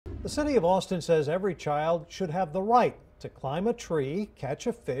The city of Austin says every child should have the right to climb a tree, catch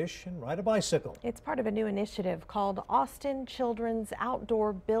a fish, and ride a bicycle. It's part of a new initiative called Austin Children's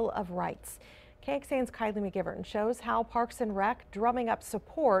Outdoor Bill of Rights. KXAN's Kylie McGivern shows how Parks and Rec drumming up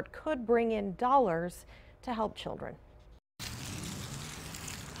support could bring in dollars to help children.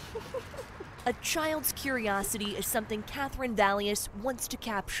 A child's curiosity is something Catherine Valius wants to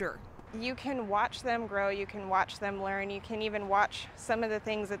capture. You can watch them grow, you can watch them learn, you can even watch some of the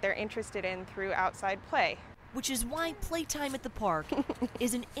things that they're interested in through outside play. Which is why playtime at the park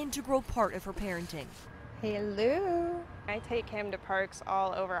is an integral part of her parenting. Hello. I take him to parks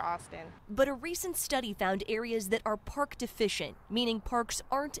all over Austin. But a recent study found areas that are park deficient, meaning parks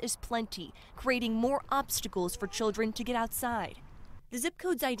aren't as plenty, creating more obstacles for children to get outside. The zip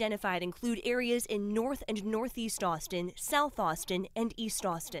codes identified include areas in North and Northeast Austin, South Austin, and East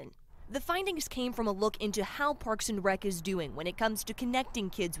Austin. The findings came from a look into how Parks and Rec is doing when it comes to connecting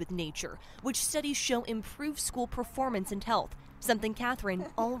kids with nature, which studies show improved school performance and health, something Catherine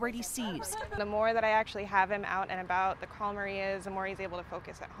already sees. The more that I actually have him out and about, the calmer he is, the more he's able to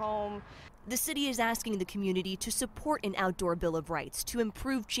focus at home. The city is asking the community to support an outdoor Bill of Rights to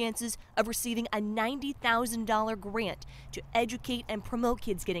improve chances of receiving a $90,000 grant to educate and promote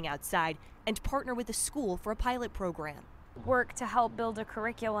kids getting outside and partner with a school for a pilot program. Work to help build a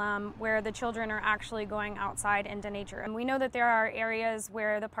curriculum where the children are actually going outside into nature. And we know that there are areas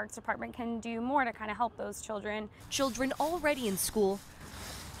where the Parks Department can do more to kind of help those children. Children already in school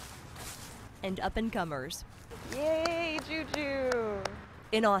and up-and-comers. Yay, Juju!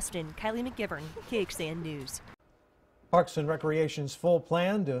 In Austin, Kylie McGivern, KXAN News. Parks and Recreation's full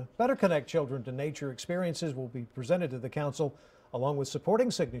plan to better connect children to nature experiences will be presented to the council along with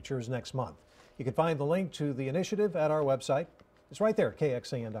supporting signatures next month. You can find the link to the initiative at our website. It's right there,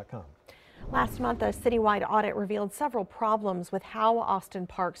 KXAN.com. Last month, a citywide audit revealed several problems with how Austin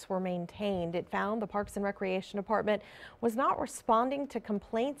parks were maintained. It found the Parks and Recreation Department was not responding to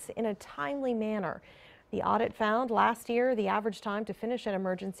complaints in a timely manner. The audit found last year the average time to finish an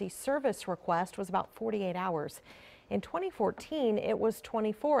emergency service request was about 48 hours. In 2014, it was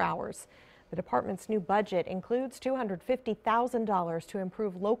 24 hours. The department's new budget includes $250,000 to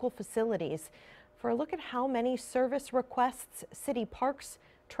improve local facilities. For a look at how many service requests city parks,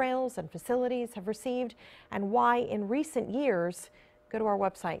 trails, and facilities have received and why in recent years, go to our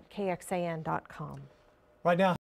website, kxan.com. Right now.